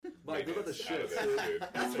Mike, what about the shit?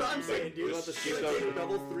 That's what I'm saying, dude. What about the shit?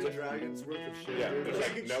 Double 3 dragons worth of shit. Yeah, there's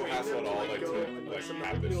like no hassle at all, like to like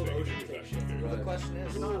have this thing in possession. The question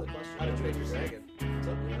is, how to trade your dragon? What's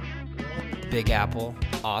up, man? Big Apple,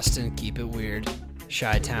 Austin, keep it weird,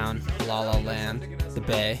 Chi-Town, La La Land, the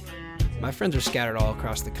Bay. My friends are scattered all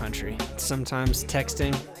across the country. Sometimes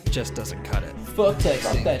texting just doesn't cut it. Fuck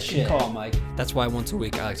texting. That shit. Call Mike. That's why once a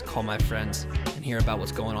week I like to call my friends and hear about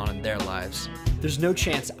what's going on in their lives. There's no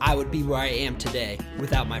chance I would be where I am today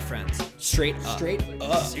without my friends. Straight up. Straight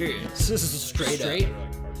up. Serious. This is straight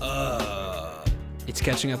up. It's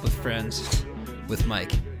Catching Up with Friends with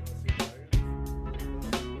Mike.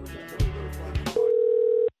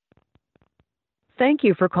 Thank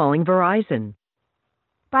you for calling Verizon.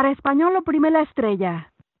 Para español, oprime la estrella.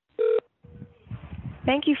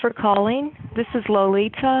 Thank you for calling. This is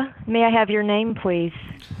Lolita. May I have your name, please?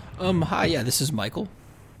 Hi, yeah, this is Michael.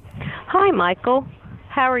 Hi, Michael.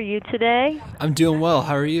 How are you today? I'm doing well.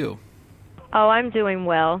 How are you? Oh, I'm doing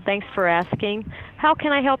well. Thanks for asking. How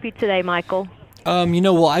can I help you today, Michael?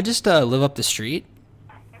 Well, I just live up the street.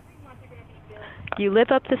 You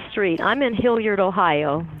live up the street. I'm in Hilliard,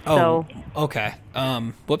 Ohio. So. Oh, okay.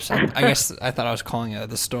 Whoops. I guess I thought I was calling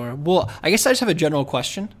the store. Well, I guess I just have a general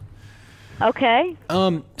question. Okay.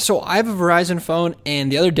 So I have a Verizon phone,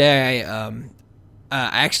 and the other day I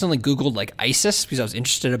accidentally Googled like ISIS because I was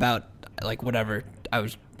interested about like whatever I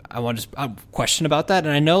wanted to question about that,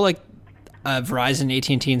 and I know like Verizon,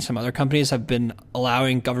 AT&T, and some other companies have been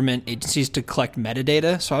allowing government agencies to collect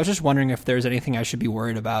metadata. So I was just wondering if there's anything I should be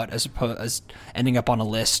worried about as opposed as ending up on a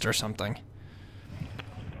list or something.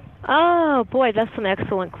 Oh boy, that's an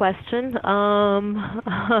excellent question.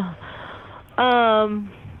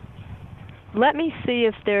 Let me see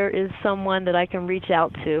if there is someone that I can reach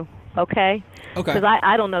out to. Okay. Okay. Because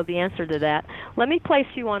I don't know the answer to that. Let me place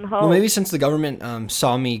you on hold. Well, maybe since the government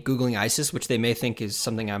saw me Googling ISIS, which they may think is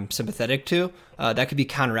something I'm sympathetic to, that could be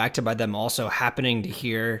counteracted by them also happening to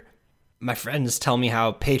hear my friends tell me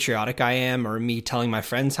how patriotic I am, or me telling my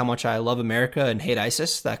friends how much I love America and hate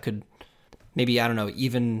ISIS. That could maybe, I don't know,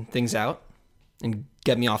 even things out and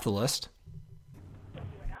get me off the list.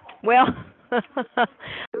 Well...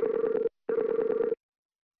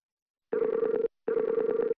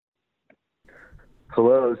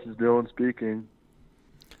 Hello, this is Dylan speaking.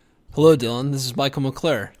 Hello, Dylan. This is Michael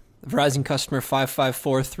McClure, Verizon customer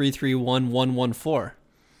 554-331-114.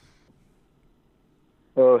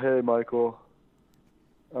 Oh, hey, Michael.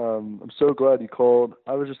 I'm so glad you called.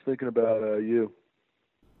 I was just thinking about you.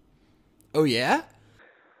 Oh, yeah?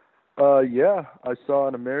 Yeah. I saw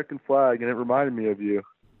an American flag, and it reminded me of you.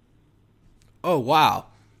 Oh, wow.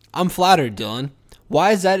 I'm flattered, Dylan.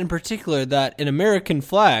 Why is that in particular that an American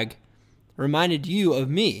flag reminded you of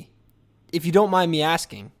me, if you don't mind me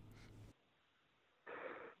asking?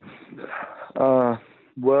 Well,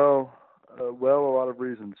 a lot of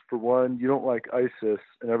reasons. For one, you don't like ISIS,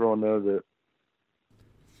 and everyone knows it.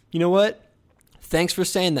 You know what? Thanks for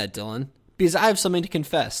saying that, Dylan, because I have something to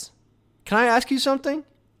confess. Can I ask you something?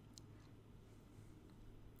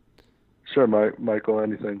 Sure, Michael,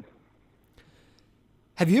 anything.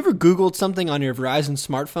 Have you ever Googled something on your Verizon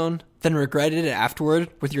smartphone, then regretted it afterward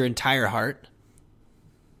with your entire heart?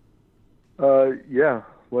 Yeah.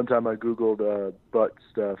 One time I Googled butt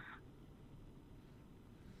stuff.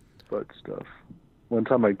 One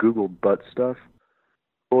time I Googled butt stuff.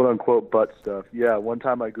 Quote unquote butt stuff. Yeah, one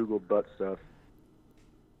time I Googled butt stuff.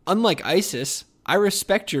 Unlike ISIS, I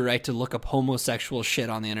respect your right to look up homosexual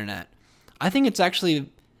shit on the internet. I think it's the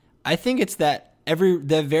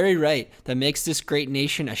very right that makes this great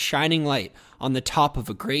nation a shining light on the top of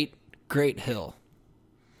a great, great hill.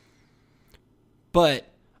 But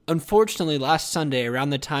unfortunately, last Sunday, around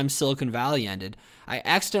the time Silicon Valley ended, I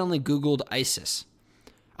accidentally Googled ISIS.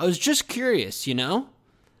 I was just curious, you know?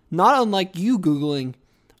 Not unlike you Googling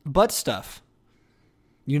butt stuff,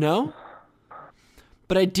 you know?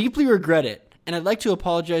 But I deeply regret it, and I'd like to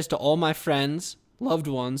apologize to all my friends, loved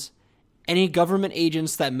ones, any government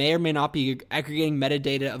agents that may or may not be aggregating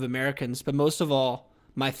metadata of Americans, but most of all,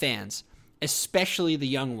 my fans, especially the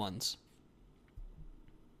young ones.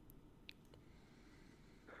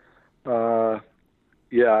 Yeah,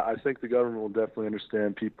 I think the government will definitely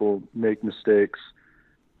understand people make mistakes,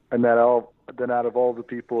 and then out of all the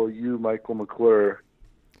people, you, Michael McClure,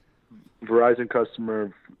 Verizon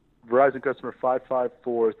customer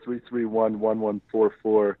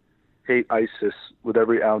 554-331-1144, hate ISIS with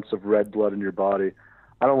every ounce of red blood in your body.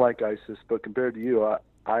 I don't like ISIS, but compared to you, I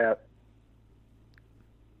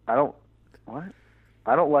don't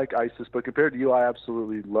like ISIS, but compared to you, I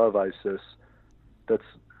absolutely love ISIS.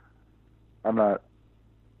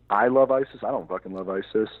 I love ISIS. I don't fucking love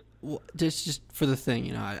ISIS. Well, just for the thing,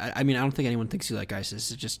 you know. I mean, I don't think anyone thinks you like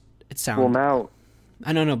ISIS. It sounds. Well, now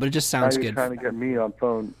I don't know, but it just sounds now you're good. trying to get me on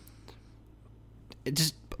phone.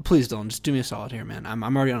 Please, Dylan, just do me a solid here, man. I'm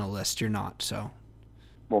already on a list. You're not, so.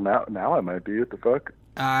 Well, now I might be. What the fuck?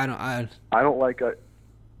 I don't like.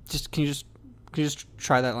 can you just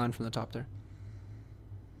try that line from the top there?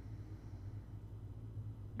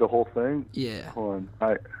 The whole thing. Yeah. Hold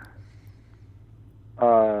on.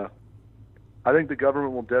 I think the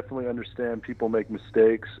government will definitely understand people make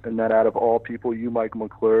mistakes, and that out of all people, you, Michael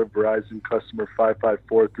McClure, Verizon customer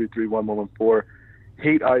 554-331-114,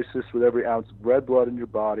 hate ISIS with every ounce of red blood in your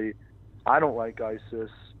body. I don't like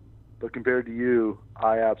ISIS, but compared to you,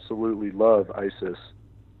 I absolutely love ISIS.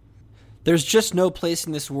 There's just no place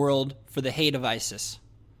in this world for the hate of ISIS.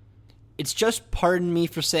 It's just, pardon me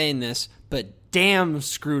for saying this, but damn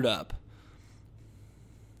screwed up.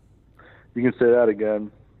 You can say that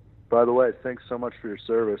again. By the way, thanks so much for your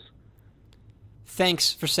service.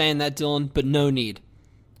 Thanks for saying that, Dylan, but no need.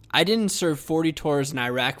 I didn't serve 40 tours in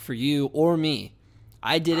Iraq for you or me.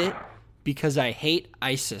 I did it because I hate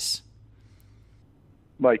ISIS.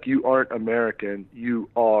 Mike, you aren't American. You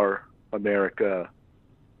are America.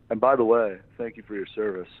 And by the way, thank you for your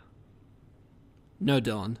service. No,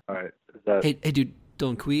 Dylan. All right. Hey, dude,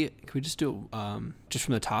 Dylan, can we just do it just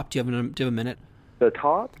from the top? Do you have a minute? The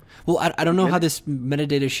top? Well, I don't know how this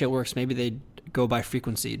metadata shit works. Maybe they go by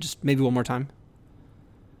frequency. Just maybe one more time.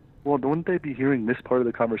 Well, wouldn't they be hearing this part of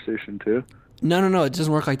the conversation too? No. It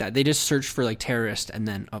doesn't work like that. They just search for like terrorist and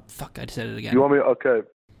then I said it again. You want me? Okay.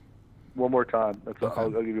 One more time. Okay.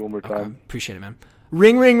 I'll give you one more time. Okay. Appreciate it, man.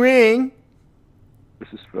 Ring, ring, ring. This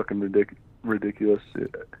is fucking ridiculous.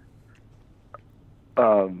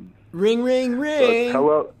 Ring, ring, ring.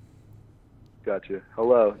 Hello. Gotcha.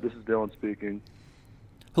 Hello. This is Dylan speaking.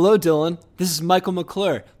 Hello, Dylan. This is Michael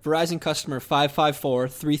McClure, Verizon customer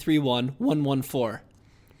 554-331-114.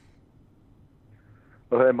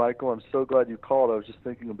 Oh, hey, Michael. I'm so glad you called. I was just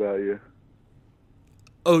thinking about you.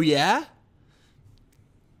 Oh, yeah?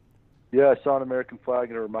 Yeah, I saw an American flag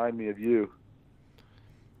and it reminded me of you.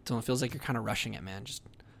 Dylan, it feels like you're kind of rushing it, man.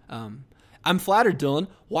 I'm flattered, Dylan.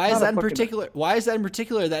 Why is that in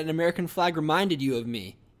particular that an American flag reminded you of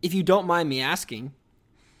me? If you don't mind me asking.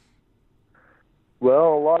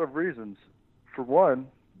 Well, a lot of reasons. For one,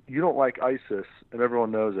 you don't like ISIS, and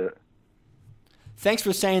everyone knows it. Thanks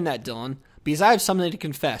for saying that, Dylan, because I have something to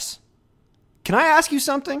confess. Can I ask you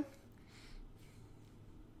something?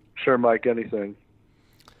 Sure, Mike, anything.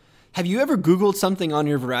 Have you ever Googled something on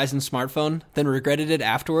your Verizon smartphone, then regretted it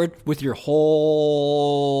afterward with your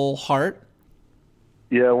whole heart?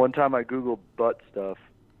 Yeah, one time I Googled butt stuff.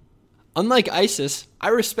 Unlike ISIS, I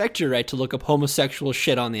respect your right to look up homosexual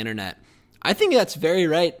shit on the internet. I think that's very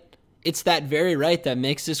right. It's that very right that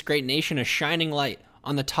makes this great nation a shining light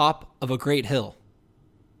on the top of a great hill.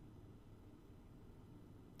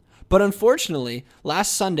 But unfortunately,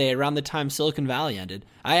 last Sunday around the time Silicon Valley ended,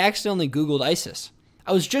 I accidentally Googled ISIS.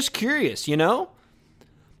 I was just curious, you know?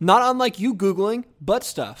 Not unlike you Googling butt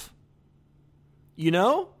stuff. You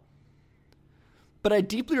know? But I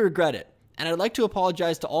deeply regret it, and I'd like to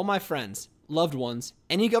apologize to all my friends, loved ones,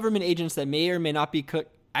 any government agents that may or may not be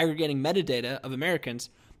aggregating metadata of Americans,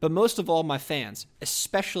 but most of all my fans,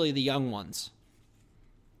 especially the young ones.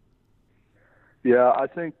 Yeah, I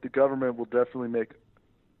think the government will definitely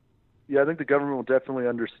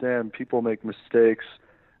understand people make mistakes,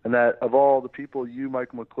 and that of all the people, you,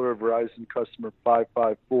 Michael McClure, Verizon customer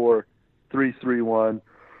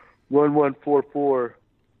 554-331-1144,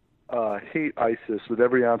 hate ISIS with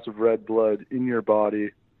every ounce of red blood in your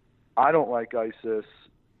body. I don't like ISIS,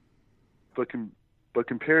 but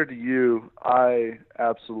compared to you, I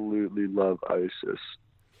absolutely love ISIS.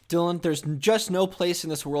 Dylan, there's just no place in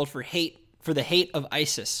this world for the hate of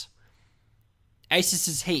ISIS. ISIS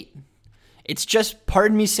is hate. It's just,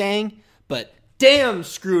 pardon me saying, but damn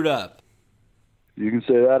screwed up. You can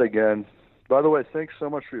say that again. By the way, thanks so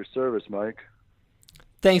much for your service, Mike.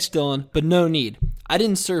 Thanks, Dylan, but no need. I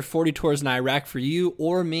didn't serve 40 tours in Iraq for you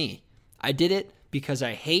or me. I did it because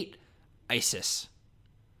I hate ISIS.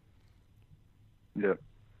 Yep.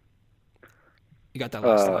 You got that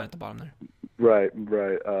last line at the bottom there. Right.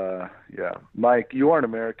 Yeah. Mike, you aren't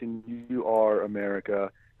American. You are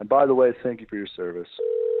America. And by the way, thank you for your service.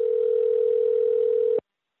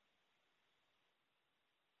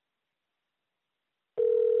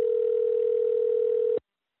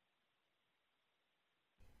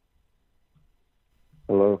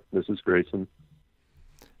 Hello, this is Grayson.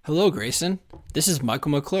 Hello, Grayson. This is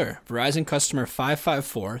Michael McClure, Verizon customer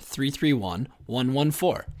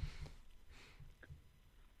 554-331-114.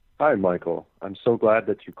 Hi, Michael. I'm so glad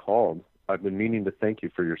that you called. I've been meaning to thank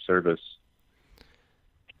you for your service.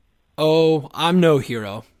 Oh, I'm no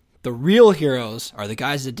hero. The real heroes are the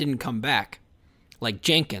guys that didn't come back, like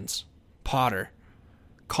Jenkins, Potter,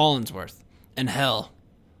 Collinsworth, and hell,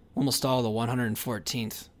 almost all the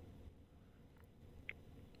 114th.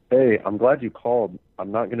 Hey, I'm glad you called.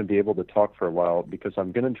 I'm not going to be able to talk for a while because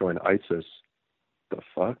I'm going to join ISIS. The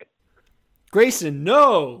fuck? Grayson,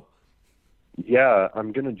 no! Yeah,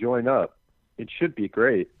 I'm going to join up. It should be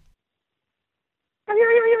great.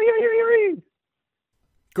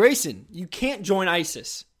 Grayson, you can't join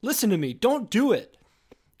ISIS. Listen to me. Don't do it.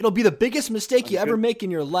 It'll be the biggest mistake you ever make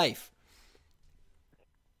in your life.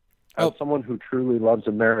 As someone who truly loves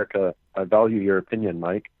America, I value your opinion,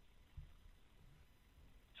 Mike.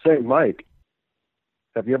 Say, Mike,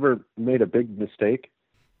 have you ever made a big mistake?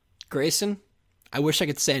 Grayson, I wish I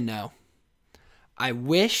could say no. I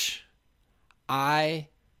wish I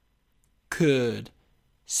could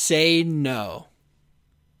say no.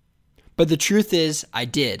 But the truth is, I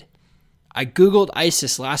did. I Googled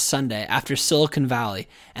ISIS last Sunday after Silicon Valley,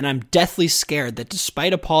 and I'm deathly scared that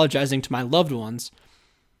despite apologizing to my loved ones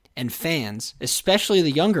and fans, especially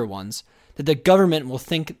the younger ones, that the government will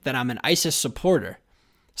think that I'm an ISIS supporter.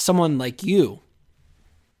 Someone like you.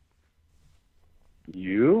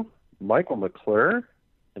 You? Michael McClure?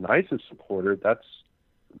 An ISIS supporter? That's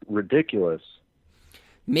ridiculous.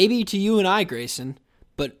 Maybe to you and I, Grayson,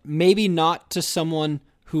 but maybe not to someone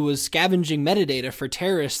who was scavenging metadata for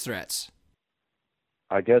terrorist threats.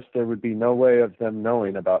 I guess there would be no way of them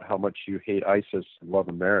knowing about how much you hate ISIS and love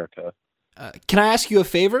America. Can I ask you a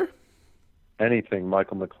favor? Anything,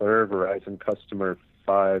 Michael McClure, Verizon customer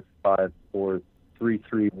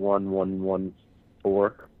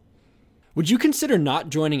 554331114. Would you consider not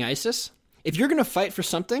joining ISIS? If you're going to fight for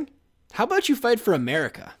something, how about you fight for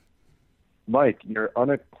America? Mike, your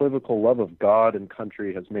unequivocal love of God and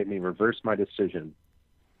country has made me reverse my decision.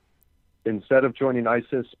 Instead of joining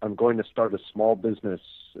ISIS, I'm going to start a small business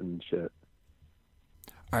and shit.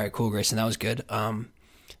 All right, cool, Grayson. That was good. So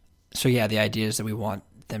yeah, the idea is that we want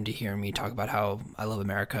them to hear me talk about how I love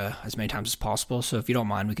America as many times as possible. So if you don't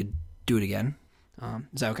mind, we could do it again.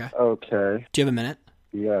 Is that okay? Okay. Do you have a minute?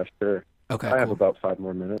 Yeah, sure. Okay, I have about 5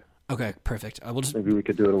 more minutes. Okay, perfect. We'll just maybe we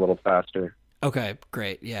could do it a little faster. Okay,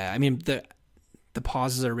 great. Yeah, I mean the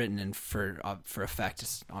pauses are written in for effect.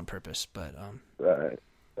 It's on purpose, but Right.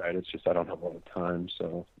 It's just I don't have a lot of time,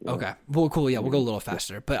 so. Okay. Well, cool. Yeah, we'll go a little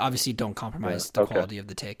faster, but obviously don't compromise the quality of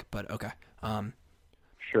the take. But okay.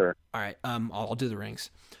 Sure. All right. I'll do the rings.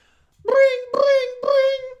 Bring, bring,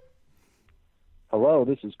 bring. Hello,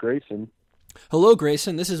 this is Grayson. Hello,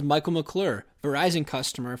 Grayson. This is Michael McClure, Verizon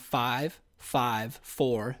customer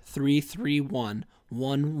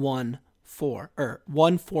 554331114 or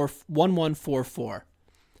 1144.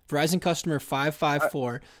 Verizon customer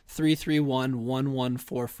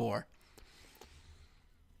 554-331-1144.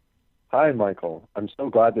 Hi, Michael. I'm so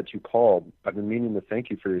glad that you called. I've been meaning to thank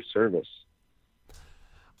you for your service.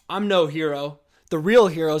 I'm no hero. The real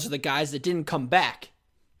heroes are the guys that didn't come back.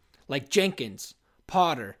 Like Jenkins,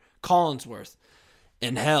 Potter, Collinsworth,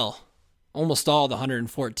 and hell, almost all the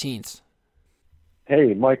 114th.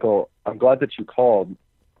 Hey, Michael, I'm glad that you called.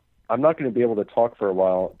 I'm not going to be able to talk for a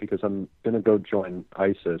while because I'm going to go join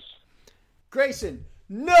ISIS. Grayson,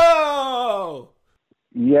 no!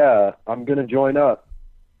 Yeah, I'm going to join up.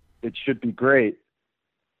 It should be great.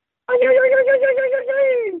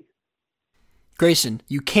 Grayson,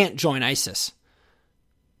 you can't join ISIS.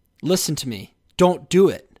 Listen to me. Don't do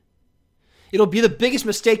it. It'll be the biggest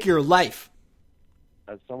mistake of your life.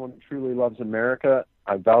 As someone who truly loves America,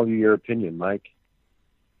 I value your opinion, Mike.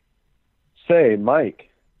 Say, Mike,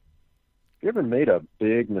 you ever made a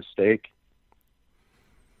big mistake?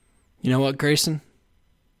 You know what, Grayson?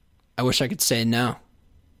 I wish I could say no.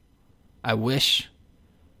 I wish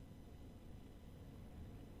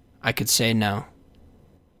I could say no.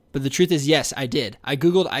 But the truth is, yes, I did. I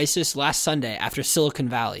Googled ISIS last Sunday after Silicon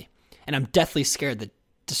Valley, and I'm deathly scared that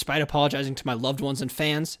despite apologizing to my loved ones and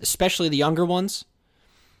fans, especially the younger ones,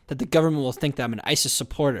 that the government will think that I'm an ISIS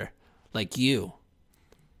supporter, like you.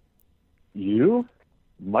 You?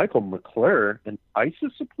 Michael McClure, an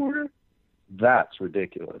ISIS supporter? That's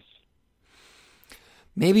ridiculous.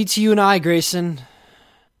 Maybe to you and I, Grayson,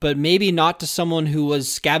 but maybe not to someone who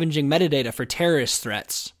was scavenging metadata for terrorist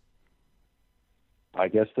threats. I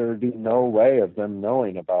guess there would be no way of them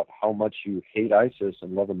knowing about how much you hate ISIS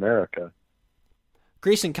and love America.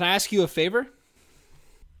 Grayson, can I ask you a favor?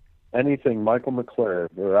 Anything, Michael McClure,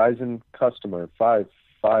 Verizon customer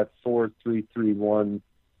 554-331-114.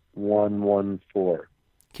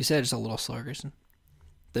 Can you say it just a little slower, Grayson?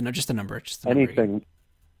 Just the number. Just the Anything. Number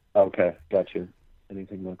Okay, got you.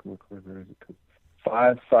 Anything Michael McClure, Verizon customer.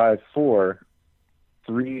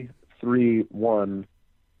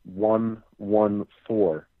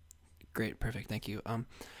 554-331-114. Great, perfect, thank you.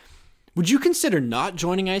 Would you consider not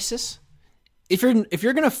joining ISIS? If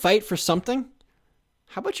you're gonna fight for something,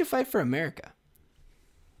 how about you fight for America?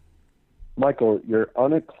 Michael, your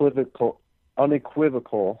unequivocal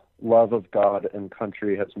love of God and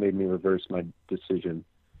country has made me reverse my decision.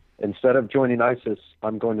 Instead of joining ISIS,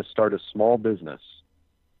 I'm going to start a small business.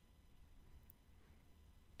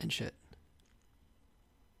 And shit.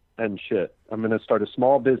 I'm going to start a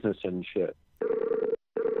small business and shit.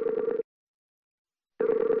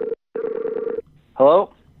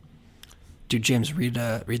 Hello? Dude, James, read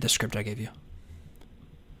the script I gave you.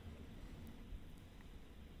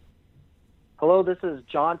 Hello, this is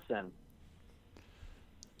Johnson.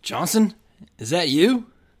 Johnson? Is that you?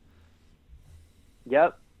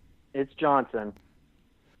 Yep, it's Johnson.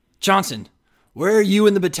 Johnson, where are you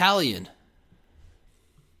in the battalion?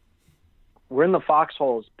 We're in the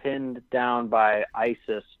foxholes pinned down by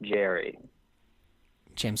ISIS Jerry.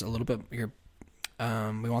 James, a little bit. We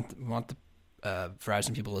want the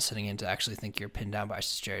Verizon people listening in to actually think you're pinned down by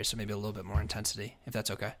ISIS Jerry, so maybe a little bit more intensity, if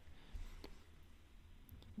that's okay.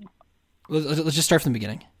 Let's just start from the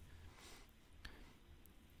beginning.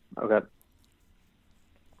 Okay.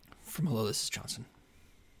 From hello, this is Johnson.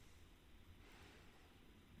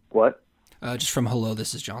 What? Just from hello,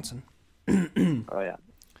 this is Johnson. Oh, yeah.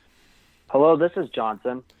 Hello, this is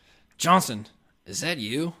Johnson. Johnson, is that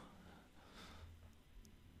you?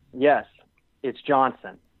 Yes, it's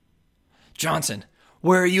Johnson. Johnson,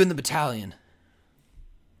 where are you in the battalion?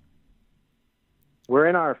 We're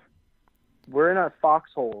in our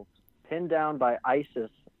foxholes, pinned down by ISIS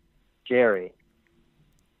Jerry.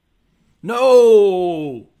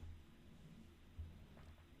 No!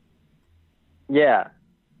 Yeah.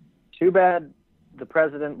 Too bad the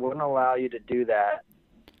president wouldn't allow you to do that.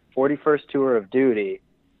 41st tour of duty.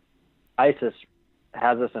 ISIS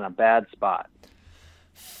has us in a bad spot.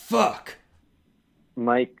 Fuck.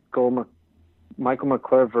 Michael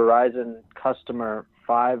McClure, Verizon customer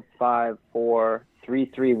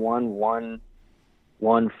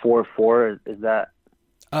 554-331-1144. Is that?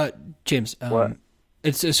 James. What?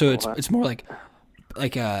 It's more like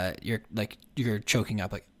you're choking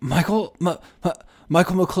up like Michael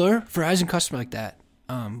McClure, Verizon customer, like that.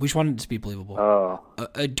 We just wanted it to be believable. Oh.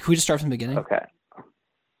 Can we just start from the beginning?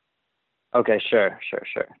 Okay, sure,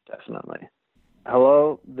 definitely.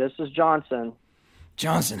 Hello, this is Johnson.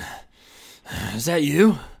 Johnson, is that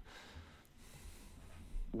you?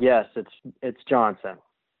 Yes, it's Johnson.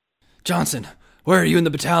 Johnson, where are you in the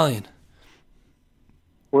battalion?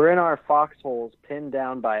 We're in our foxholes pinned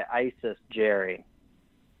down by ISIS Jerry.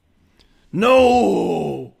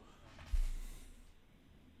 No!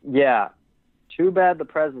 Yeah. Too bad the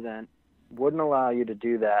president wouldn't allow you to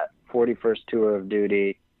do that. 41st tour of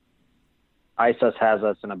duty. ISIS has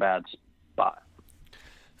us in a bad spot.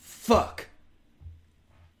 Fuck.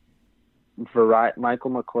 Michael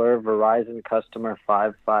McClure, Verizon customer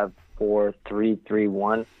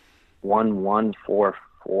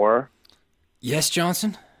 554-331-1144. Yes,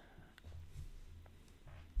 Johnson?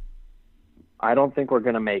 I don't think we're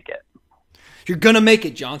going to make it. You're going to make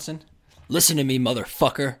it, Johnson. Listen to me,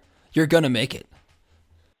 motherfucker. You're going to make it.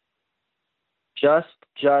 Just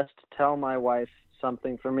tell my wife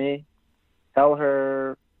something for me. Tell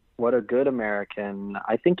her what a good American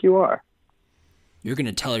I think you are. You're going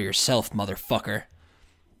to tell her yourself, motherfucker.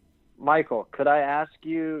 Michael, could I ask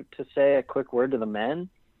you to say a quick word to the men?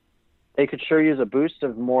 They could sure use a boost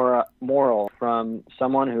of moral from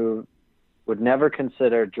someone who would never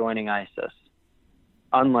consider joining ISIS,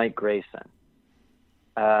 unlike Grayson.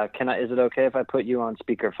 Is it okay if I put you on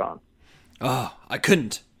speakerphone? Oh, I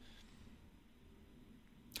couldn't.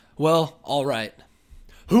 Well, all right.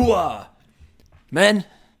 Hooah! Men,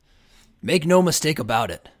 make no mistake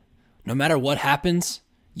about it. No matter what happens,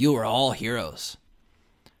 you are all heroes.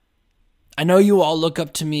 I know you all look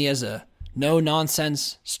up to me as a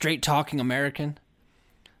no-nonsense, straight-talking American,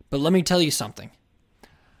 but let me tell you something.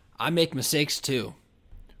 I make mistakes too.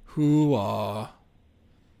 Hooah.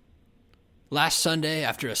 Last Sunday,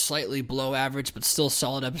 after a slightly below-average but still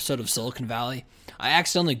solid episode of Silicon Valley, I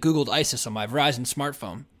accidentally Googled ISIS on my Verizon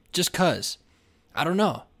smartphone, just 'cause. I don't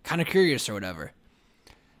know, kind of curious or whatever.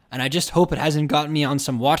 And I just hope it hasn't gotten me on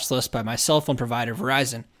some watch list by my cell phone provider,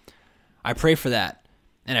 Verizon. I pray for that,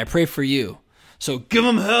 and I pray for you. So give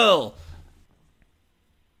 'em hell!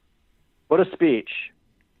 What a speech.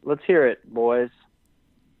 Let's hear it, boys.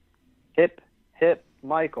 Hip, hip,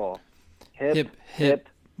 Michael. Hip, hip,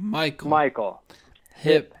 Michael. Michael.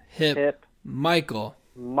 Hip, hip, Michael.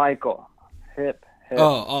 Michael. Hip.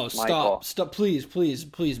 Oh, stop. Michael. Stop.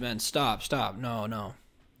 Please, man. Stop. No.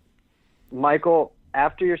 Michael,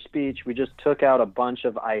 after your speech, we just took out a bunch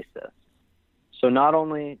of ISIS. So not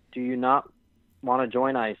only do you not want to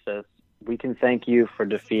join ISIS, we can thank you for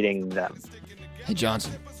defeating them. Hey,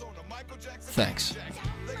 Johnson. Thanks.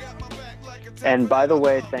 And by the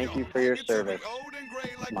way, thank you for your service,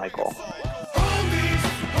 Michael.